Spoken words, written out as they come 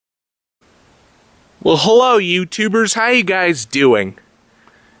Well, hello YouTubers, how you guys doing?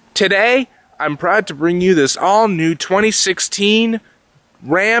 Today, I'm proud to bring you this all-new 2016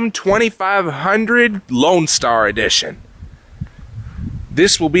 Ram 2500 Lone Star Edition.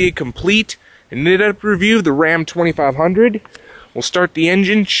 This will be a complete and in-depth review of the Ram 2500. We'll start the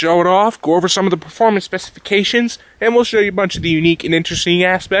engine, show it off, go over some of the performance specifications, and we'll show you a bunch of the unique and interesting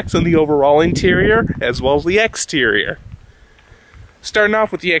aspects of the overall interior, as well as the exterior. Starting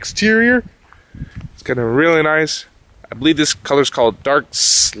off with the exterior, it's got a really nice, I believe this color is called dark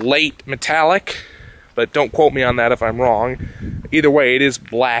slate metallic, but don't quote me on that if I'm wrong. Either way, it is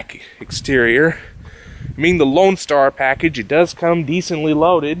black exterior. Being the Lone Star package, it does come decently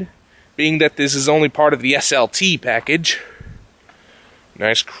loaded, being that this is only part of the SLT package.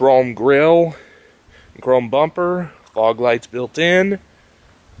 Nice chrome grille, chrome bumper, fog lights built in.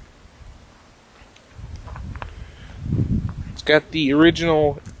 It's got the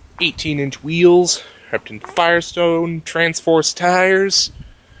original 18-inch wheels, wrapped in Firestone Transforce tires.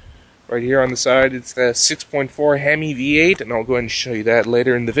 Right here on the side, it's the 6.4 HEMI V8, and I'll go ahead and show you that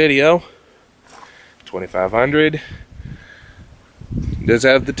later in the video. 2500. It does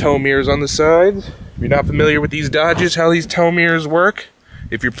have the tow mirrors on the side. If you're not familiar with these Dodges, how these tow mirrors work,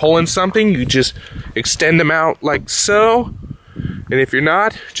 if you're pulling something, you just extend them out like so, and if you're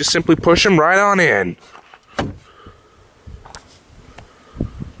not, just simply push them right on in.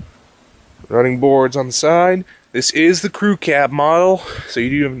 Running boards on the side. This is the crew cab model, so you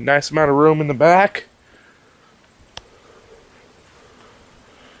do have a nice amount of room in the back.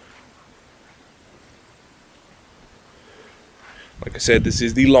 Like I said, this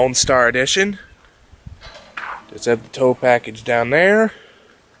is the Lone Star Edition. Does have the tow package down there.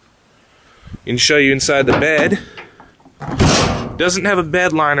 I can show you inside the bed. Doesn't have a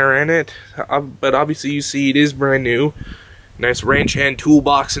bed liner in it, but obviously you see it is brand new. Nice wrench and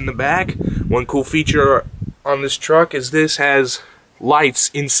toolbox in the back. One cool feature on this truck is this has lights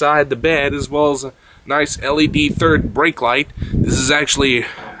inside the bed, as well as a nice LED third brake light. This is actually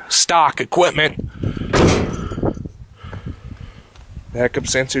stock equipment. Backup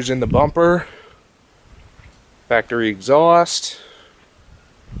sensors in the bumper. Factory exhaust.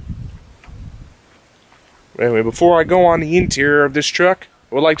 Anyway, before I go on the interior of this truck,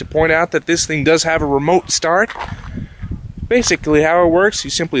 I would like to point out that this thing does have a remote start. Basically how it works, you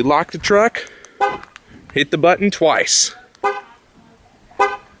simply lock the truck, hit the button twice.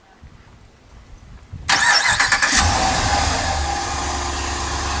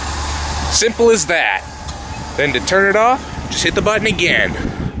 Simple as that. Then to turn it off, just hit the button again.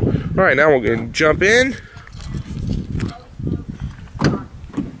 Alright, now we're going to jump in.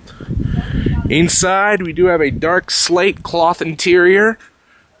 Inside, we do have a dark slate cloth interior.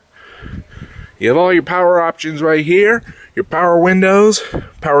 You have all your power options right here. Your power windows,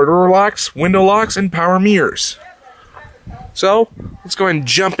 power door locks, window locks, and power mirrors. So, let's go ahead and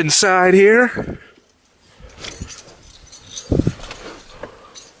jump inside here.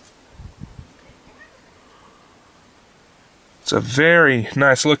 It's a very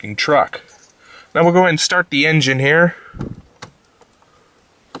nice looking truck. Now we'll go ahead and start the engine here.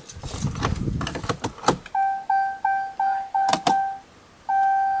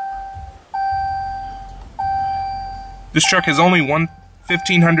 This truck has only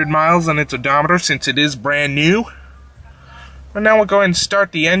 1,500 miles on its odometer since it is brand new. And now we'll go ahead and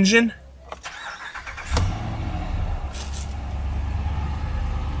start the engine.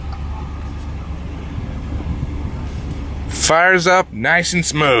 Fires up nice and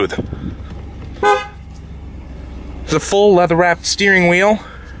smooth. It's a full leather-wrapped steering wheel.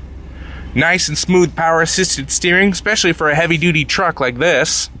 Nice and smooth power-assisted steering, especially for a heavy-duty truck like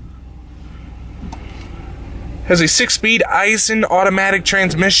this. Has a 6-speed Aisin automatic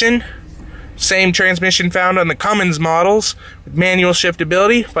transmission. Same transmission found on the Cummins models, with manual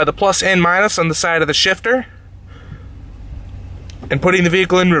shiftability by the plus and minus on the side of the shifter. And putting the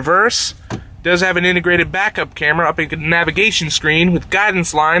vehicle in reverse, does have an integrated backup camera up in the navigation screen with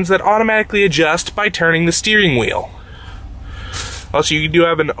guidance lines that automatically adjust by turning the steering wheel. Also, you do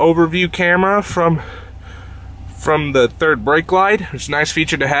have an overview camera from the third brake light, which is a nice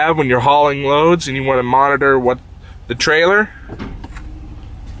feature to have when you're hauling loads and you want to monitor what the trailer.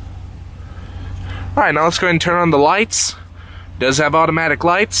 Alright, now let's go ahead and turn on the lights. It does have automatic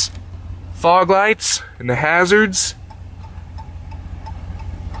lights, fog lights, and the hazards.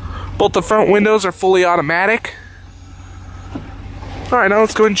 Both the front windows are fully automatic. Alright, now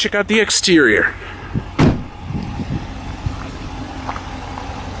let's go ahead and check out the exterior.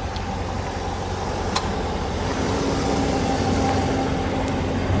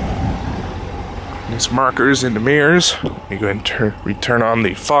 Markers in the mirrors. Let me go ahead and turn on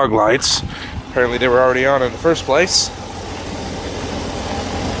the fog lights. Apparently they were already on in the first place.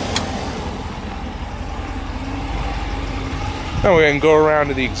 Now we're going to go around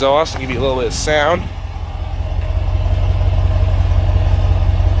to the exhaust and give you a little bit of sound.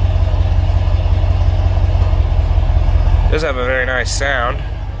 It does have a very nice sound.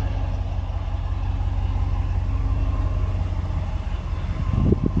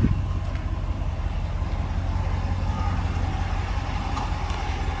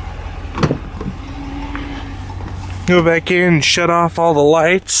 Go back in and shut off all the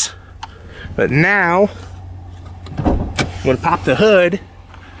lights. But now, I'm going to pop the hood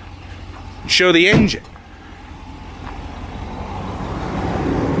and show the engine.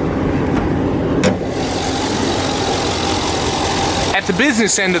 At the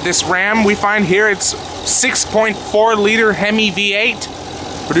business end of this Ram, we find here it's 6.4 liter HEMI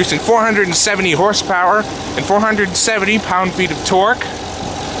V8, producing 470 horsepower and 470 pound-feet of torque.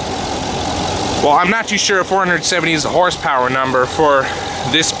 Well, I'm not too sure if 470 is the horsepower number for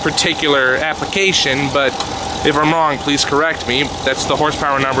this particular application, but if I'm wrong, please correct me. That's the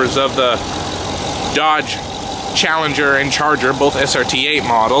horsepower numbers of the Dodge Challenger and Charger, both SRT8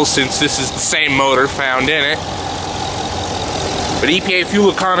 models, since this is the same motor found in it. But EPA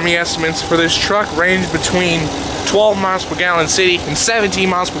fuel economy estimates for this truck range between 12 miles per gallon city and 17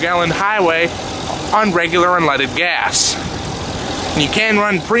 miles per gallon highway on regular unleaded gas. And you can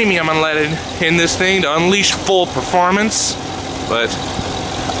run premium unleaded in this thing to unleash full performance, but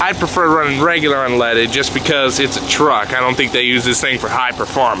I'd prefer running regular unleaded just because it's a truck. I don't think they use this thing for high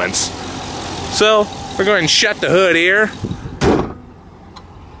performance. So, we're going to shut the hood here.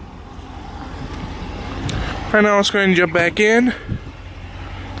 Right now, let's go ahead and jump back in.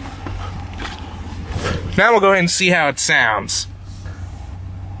 Now we'll go ahead and see how it sounds.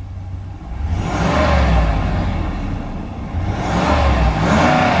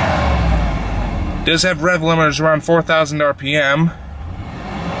 It does have rev limiters around 4,000 RPM.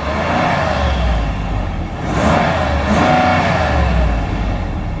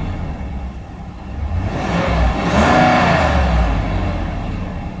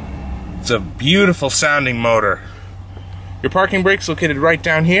 It's a beautiful sounding motor. Your parking brake's located right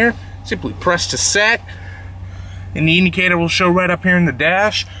down here. Simply press to set, and the indicator will show right up here in the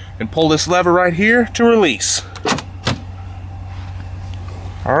dash, and pull this lever right here to release.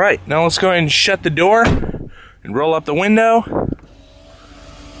 Alright, now let's go ahead and shut the door and roll up the window.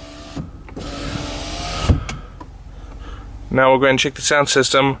 Now we'll go ahead and check the sound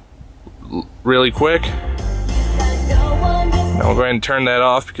system really quick. Now we'll go ahead and turn that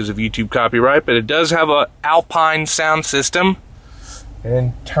off because of YouTube copyright, but it does have an Alpine sound system. And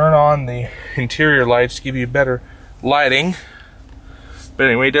then turn on the interior lights to give you better lighting. But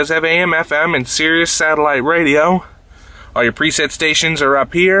anyway, it does have AM, FM, and Sirius satellite radio. All your preset stations are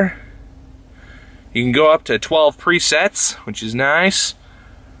up here. You can go up to 12 presets, which is nice.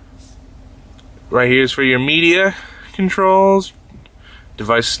 Right here's for your media controls.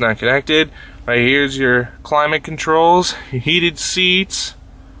 Device is not connected. Right here's your climate controls, your heated seats.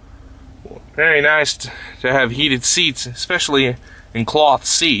 Very nice to have heated seats, especially in cloth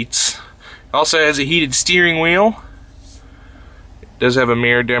seats. It also has a heated steering wheel. It does have a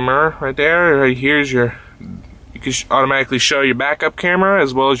mirror dimmer right there. Right here's your, you can automatically show your backup camera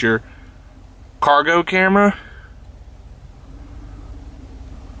as well as your cargo camera.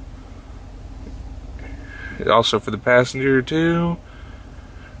 Also for the passenger too.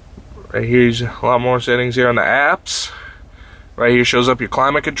 Right here's a lot more settings here on the apps. Right here shows up your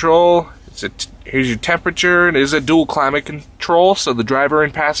climate control. Here's your temperature. It is a dual climate control, so the driver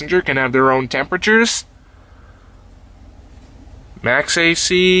and passenger can have their own temperatures. Max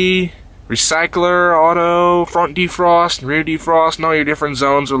AC, recycler, auto, front defrost, rear defrost, and all your different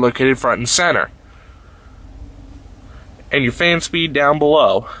zones are located front and center. And your fan speed down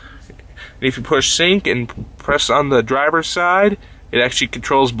below. And if you push sync and press on the driver's side, it actually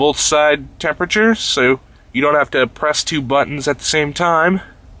controls both side temperatures, so you don't have to press two buttons at the same time.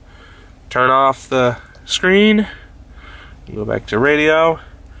 Turn off the screen. Go back to radio.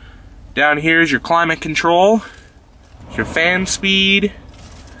 Down here is your climate control, your fan speed,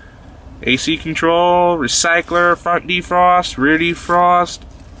 AC control, recycler, front defrost, rear defrost,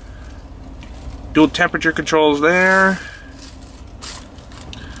 dual temperature controls there.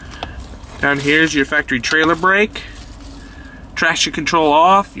 Down here is your factory trailer brake. Traction control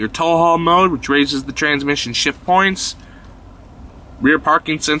off, your tow haul mode, which raises the transmission shift points. Rear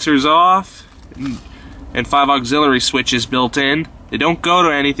parking sensors off, and 5 auxiliary switches built in. They don't go to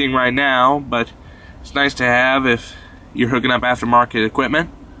anything right now, but it's nice to have if you're hooking up aftermarket equipment.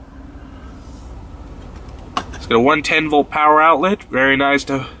 It's got a 110 volt power outlet, very nice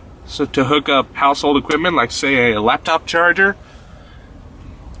to So to hook up household equipment like say a laptop charger.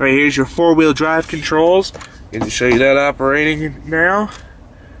 Right here's your 4-wheel drive controls. Going to show you that operating now.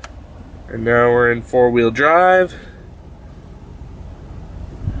 And now we're in 4-wheel drive.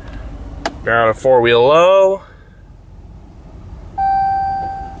 Now to 4-wheel low.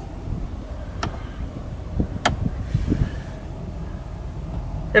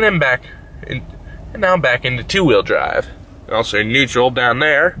 And then back in, and now back into 2-wheel drive. And also neutral down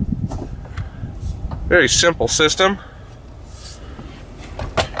there. Very simple system.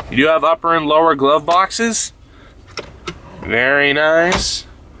 You do have upper and lower glove boxes. Very nice.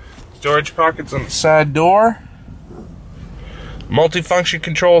 Storage pockets on the side door. Multifunction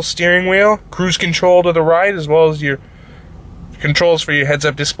control steering wheel. Cruise control to the right, as well as your controls for your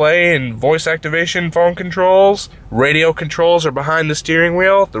heads-up display and voice activation phone controls. Radio controls are behind the steering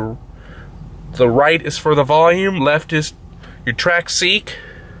wheel. The right is for the volume. Left is your track seek.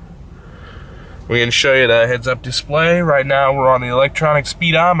 We can show you the heads-up display. Right now we're on the electronic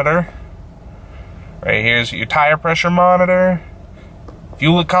speedometer. Right here's your tire pressure monitor,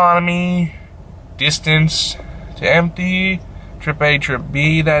 fuel economy, distance to empty, trip A, trip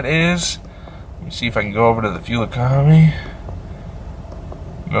B that is. Let me see if I can go over to the fuel economy.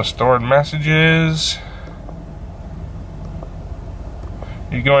 No stored messages.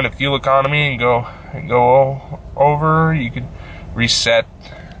 You go into fuel economy and go over. You can reset.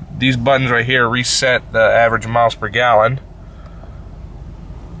 These buttons right here reset the average miles per gallon.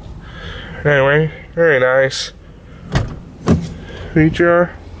 Anyway, very nice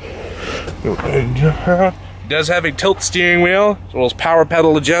feature. It does have a tilt steering wheel, as well as power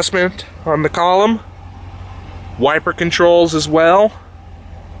pedal adjustment on the column. Wiper controls as well.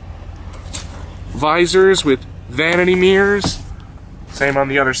 Visors with vanity mirrors. Same on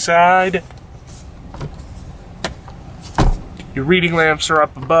the other side. Your reading lamps are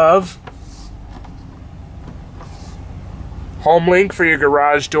up above. Home link for your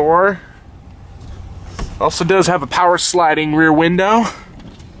garage door. Also does have a power sliding rear window.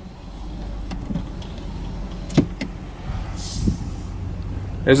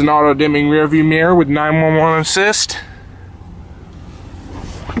 There's an auto dimming rear view mirror with 911 assist.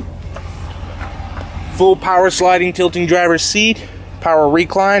 Full power sliding tilting driver's seat. Power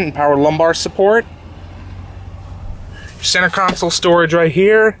recline and power lumbar support. Center console storage right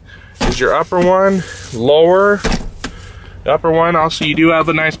here is your upper one, lower. The upper one, also you do have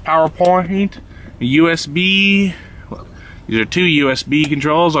a nice PowerPoint, USB. These are 2 USB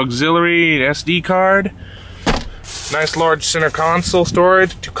controls, auxiliary, and SD card. Nice large center console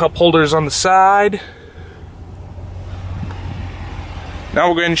storage, 2 cup holders on the side. Now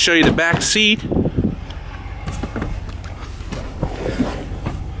we're going to show you the back seat.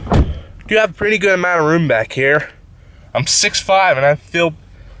 You have a pretty good amount of room back here. I'm 6'5" and I feel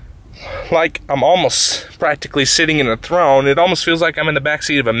like I'm almost practically sitting in a throne. It almost feels like I'm in the back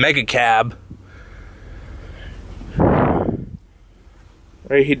seat of a mega cab.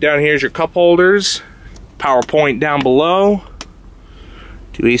 Right here, down here is your cup holders. PowerPoint down below.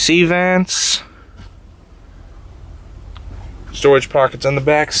 2 AC vents. Storage pockets on the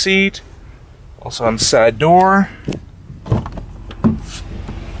back seat. Also on the side door.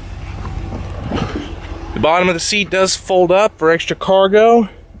 The bottom of the seat does fold up for extra cargo.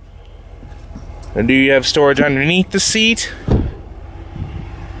 And do you have storage underneath the seat?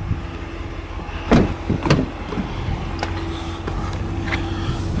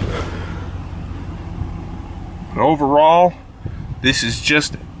 And overall, this is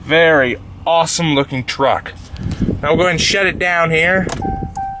just a very awesome looking truck. Now we'll go ahead and shut it down here.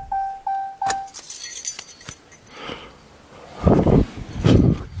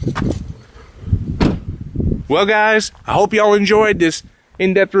 Well guys, I hope y'all enjoyed this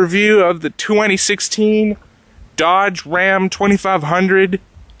in-depth review of the 2016 Dodge Ram 2500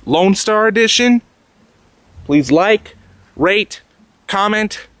 Lone Star Edition. Please like, rate,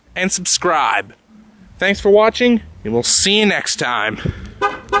 comment, and subscribe. Thanks for watching, and we'll see you next time.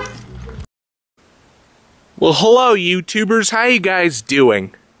 Well, hello YouTubers, how you guys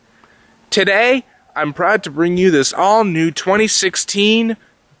doing? Today, I'm proud to bring you this all-new 2016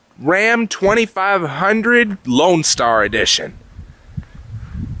 Ram 2500 Lone Star Edition.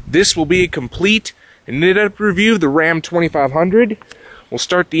 This will be a complete and in-depth review of the Ram 2500. We'll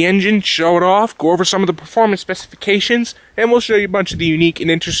start the engine, show it off, go over some of the performance specifications, and we'll show you a bunch of the unique and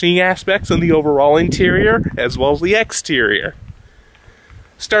interesting aspects of the overall interior, as well as the exterior.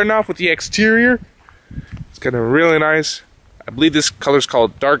 Starting off with the exterior, it's got a really nice, I believe this color is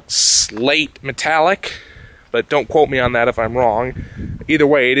called dark slate metallic, but don't quote me on that if I'm wrong. Either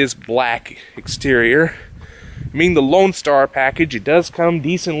way, it is black exterior. Being the Lone Star package, it does come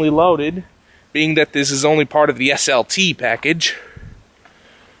decently loaded, being that this is only part of the SLT package.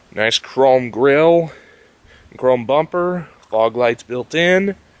 Nice chrome grille, chrome bumper, fog lights built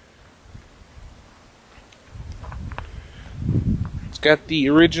in. It's got the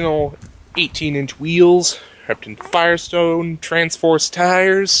original 18-inch wheels, wrapped in Firestone Transforce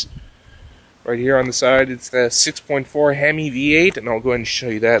tires. Right here on the side, it's the 6.4 HEMI V8, and I'll go ahead and show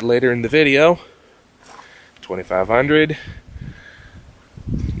you that later in the video. 2500.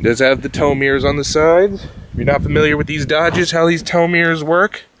 It does have the tow mirrors on the side. If you're not familiar with these Dodges, how these tow mirrors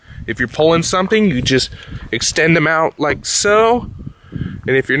work, if you're pulling something, you just extend them out like so.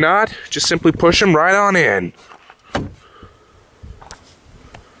 And if you're not, just simply push them right on in.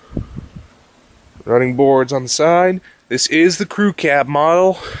 Running boards on the side. This is the crew cab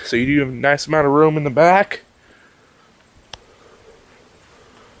model, so you do have a nice amount of room in the back.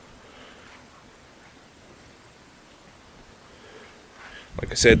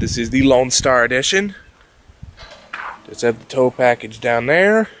 Like I said, this is the Lone Star edition. Does have the tow package down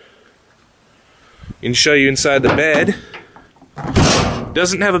there. I can show you inside the bed.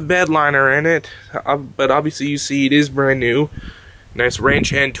 Doesn't have a bed liner in it, but obviously you see it is brand new. Nice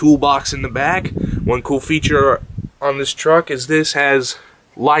wrench and toolbox in the back. One cool feature on this truck is this has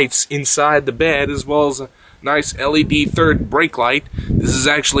lights inside the bed, as well as a nice LED third brake light. This is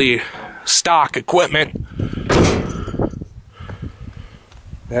actually stock equipment.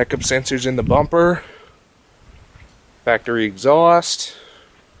 Backup sensors in the bumper. Factory exhaust.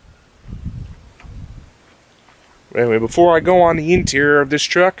 Anyway, before I go on the interior of this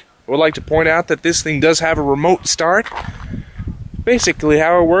truck, I would like to point out that this thing does have a remote start. Basically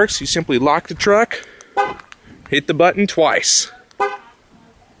how it works, you simply lock the truck, hit the button twice.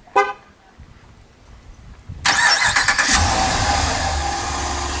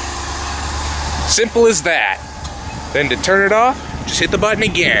 Simple as that. Then to turn it off, just hit the button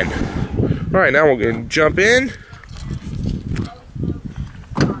again. Alright, now we're going to jump in.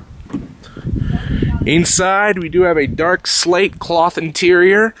 Inside, we do have a dark slate cloth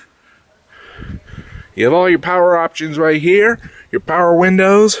interior. You have all your power options right here. Your power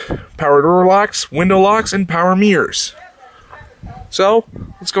windows, power door locks, window locks, and power mirrors. So,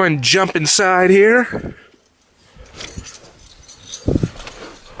 let's go ahead and jump inside here.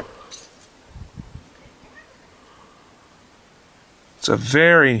 It's a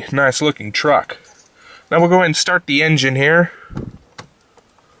very nice looking truck. Now we'll go ahead and start the engine here.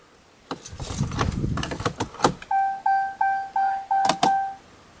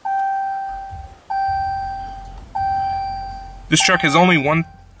 This truck has only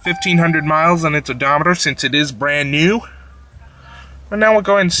 1,500 miles on its odometer since it is brand new. And now we'll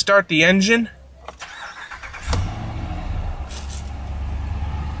go ahead and start the engine.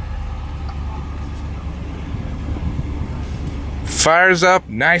 Fires up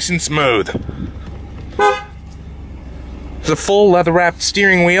nice and smooth. It's a full leather-wrapped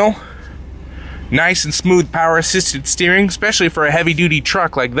steering wheel. Nice and smooth power-assisted steering, especially for a heavy-duty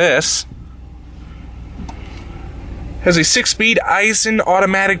truck like this. Has a 6-speed Aisin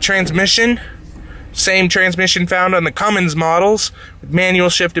automatic transmission. Same transmission found on the Cummins models, with manual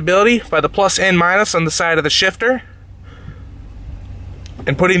shiftability by the plus and minus on the side of the shifter.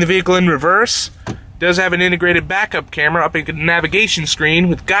 And putting the vehicle in reverse, does have an integrated backup camera up in the navigation screen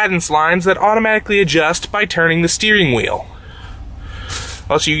with guidance lines that automatically adjust by turning the steering wheel.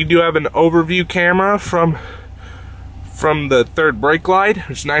 Also, you do have an overview camera from the third brake light.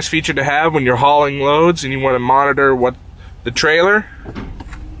 It's a nice feature to have when you're hauling loads and you want to monitor the trailer.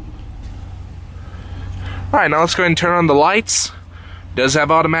 Alright, now let's go ahead and turn on the lights. It does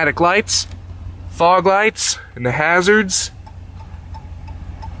have automatic lights, fog lights, and the hazards.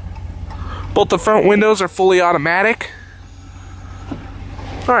 Both the front windows are fully automatic.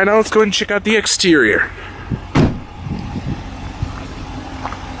 Alright, now let's go ahead and check out the exterior.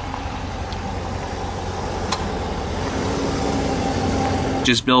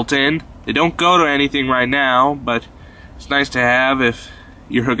 Just built in. They don't go to anything right now, but it's nice to have if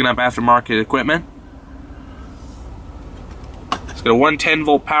you're hooking up aftermarket equipment. It's got a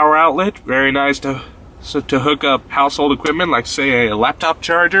 110-volt power outlet. Very nice to hook up household equipment, like say a laptop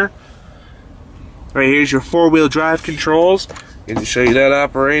charger. Right here's your 4-wheel drive controls. I'm going to show you that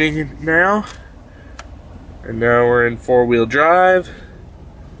operating now. And now we're in 4-wheel drive.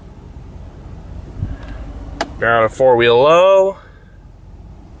 Now to 4-wheel low.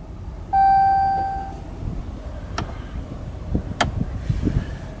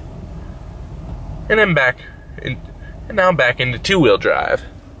 And then back, and now back into 2-wheel drive.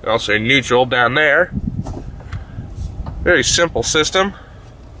 And also neutral down there. Very simple system.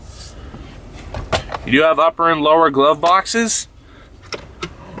 You do have upper and lower glove boxes.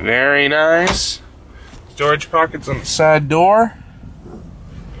 Very nice. Storage pockets on the side door.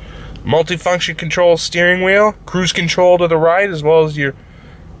 Multifunction control steering wheel. Cruise control to the right, as well as your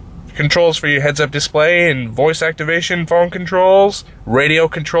controls for your heads-up display and voice activation phone controls. Radio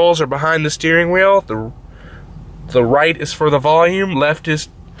controls are behind the steering wheel. The right is for the volume. Left is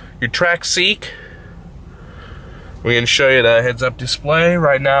your track seek. We can show you the heads-up display.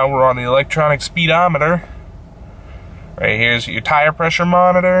 Right now we're on the electronic speedometer. Right here's your tire pressure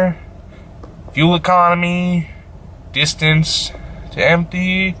monitor, fuel economy, distance to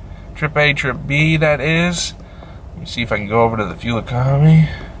empty, trip A, trip B, that is. Let me see if I can go over to the fuel economy.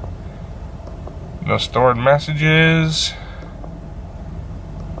 No stored messages.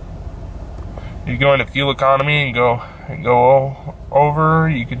 You go into fuel economy and go over.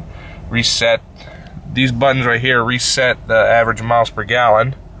 You can reset. These buttons right here reset the average miles per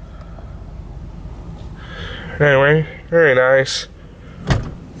gallon. Anyway, very nice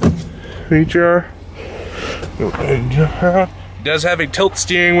feature. It does have a tilt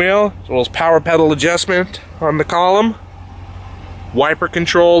steering wheel, as well as power pedal adjustment on the column. Wiper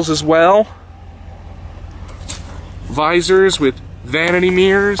controls as well. Visors with vanity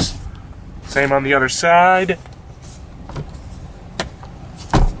mirrors. Same on the other side.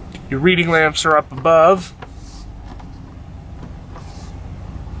 Your reading lamps are up above.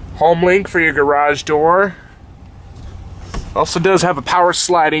 Home link for your garage door. Also does have a power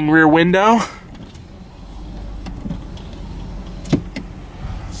sliding rear window.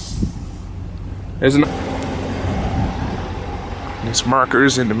 There's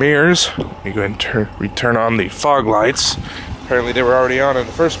markers in the mirrors. Let me go ahead and return on the fog lights. Apparently they were already on in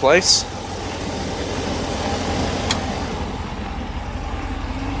the first place.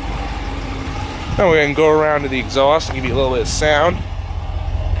 Now we're going to go around to the exhaust and give you a little bit of sound.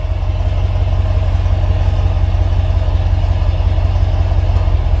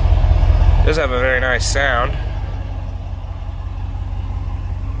 It does have a very nice sound.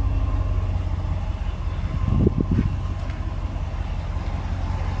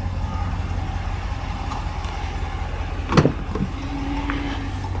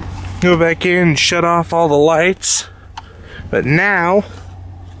 Go back in and shut off all the lights. But now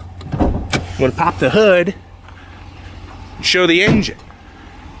I'm going to pop the hood and show the engine.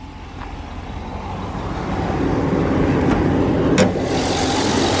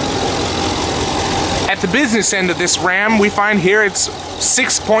 At the business end of this Ram, we find here it's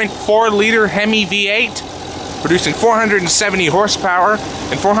 6.4 liter HEMI V8, producing 470 horsepower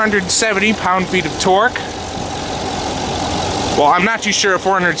and 470 pound-feet of torque. Well, I'm not too sure if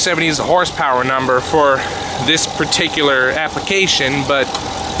 470 is the horsepower number for this particular application, but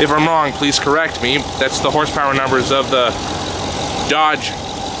if I'm wrong, please correct me. That's the horsepower numbers of the Dodge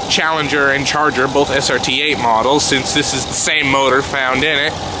Challenger and Charger, both SRT8 models, since this is the same motor found in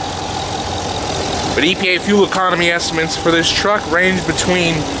it. But EPA fuel economy estimates for this truck range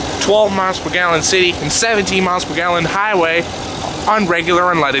between 12 miles per gallon city and 17 miles per gallon highway on regular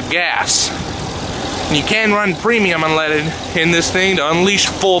unleaded gas. And you can run premium unleaded in this thing to unleash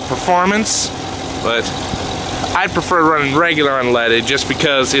full performance, but I'd prefer running regular unleaded just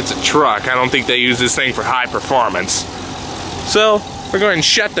because it's a truck. I don't think they use this thing for high performance. So we're going to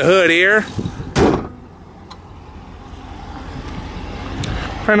shut the hood here.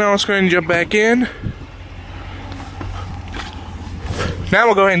 Right now let's go ahead and jump back in. Now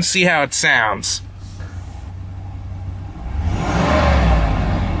we'll go ahead and see how it sounds.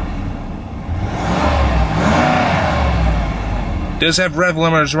 It does have rev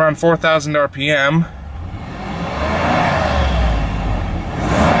limiters around 4,000 RPM.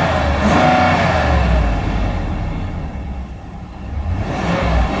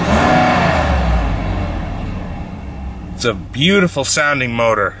 It's a beautiful sounding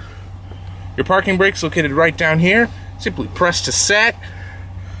motor. Your parking brake's located right down here. Simply press to set,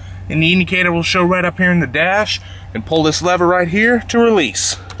 and the indicator will show right up here in the dash, and pull this lever right here to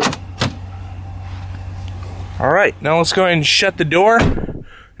release. Alright, now let's go ahead and shut the door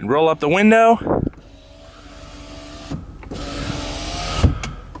and roll up the window.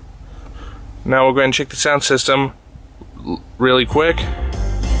 Now we'll go ahead and check the sound system really quick.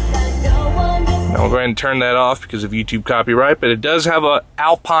 Now we'll go ahead and turn that off because of YouTube copyright, but it does have an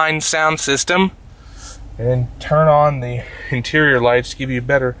Alpine sound system. And then turn on the interior lights to give you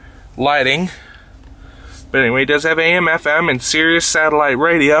better lighting. But anyway, it does have AM, FM, and Sirius satellite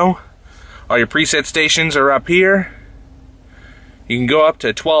radio. All your preset stations are up here. You can go up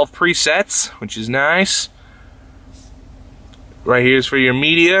to 12 presets, which is nice. Right here is for your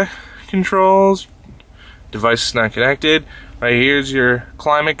media controls. Device is not connected. Right here's your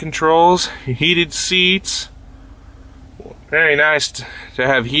climate controls, your heated seats. Very nice to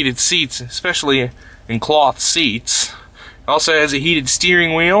have heated seats, especially in cloth seats. Also has a heated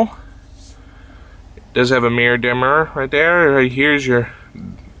steering wheel. It does have a mirror dimmer right there. Right here's your,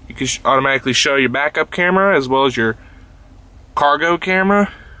 you can automatically show your backup camera as well as your cargo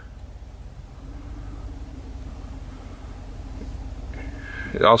camera.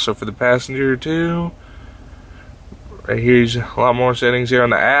 Also for the passenger too. Right here's a lot more settings here on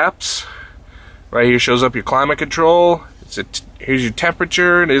the apps. Right here shows up your climate control. Here's your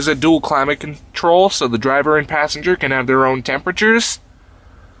temperature. It is a dual climate control, so the driver and passenger can have their own temperatures.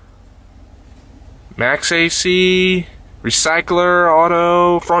 Max AC, recycler,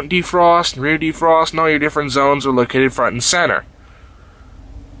 auto, front defrost, rear defrost, and all your different zones are located front and center.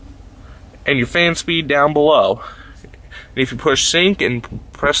 And your fan speed down below. And if you push sync and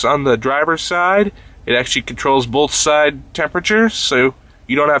press on the driver's side, it actually controls both side temperatures, so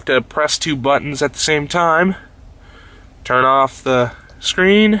you don't have to press two buttons at the same time. Turn off the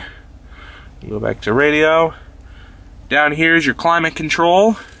screen. Go back to radio. Down here is your climate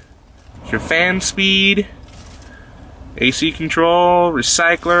control, your fan speed, AC control,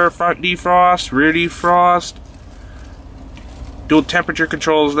 recycler, front defrost, rear defrost, dual temperature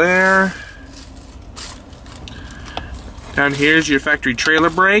controls there. Down here is your factory trailer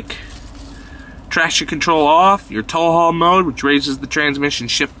brake, traction control off, your tow haul mode, which raises the transmission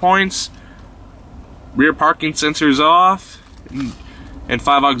shift points, rear parking sensors off, and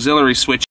 5 auxiliary switches.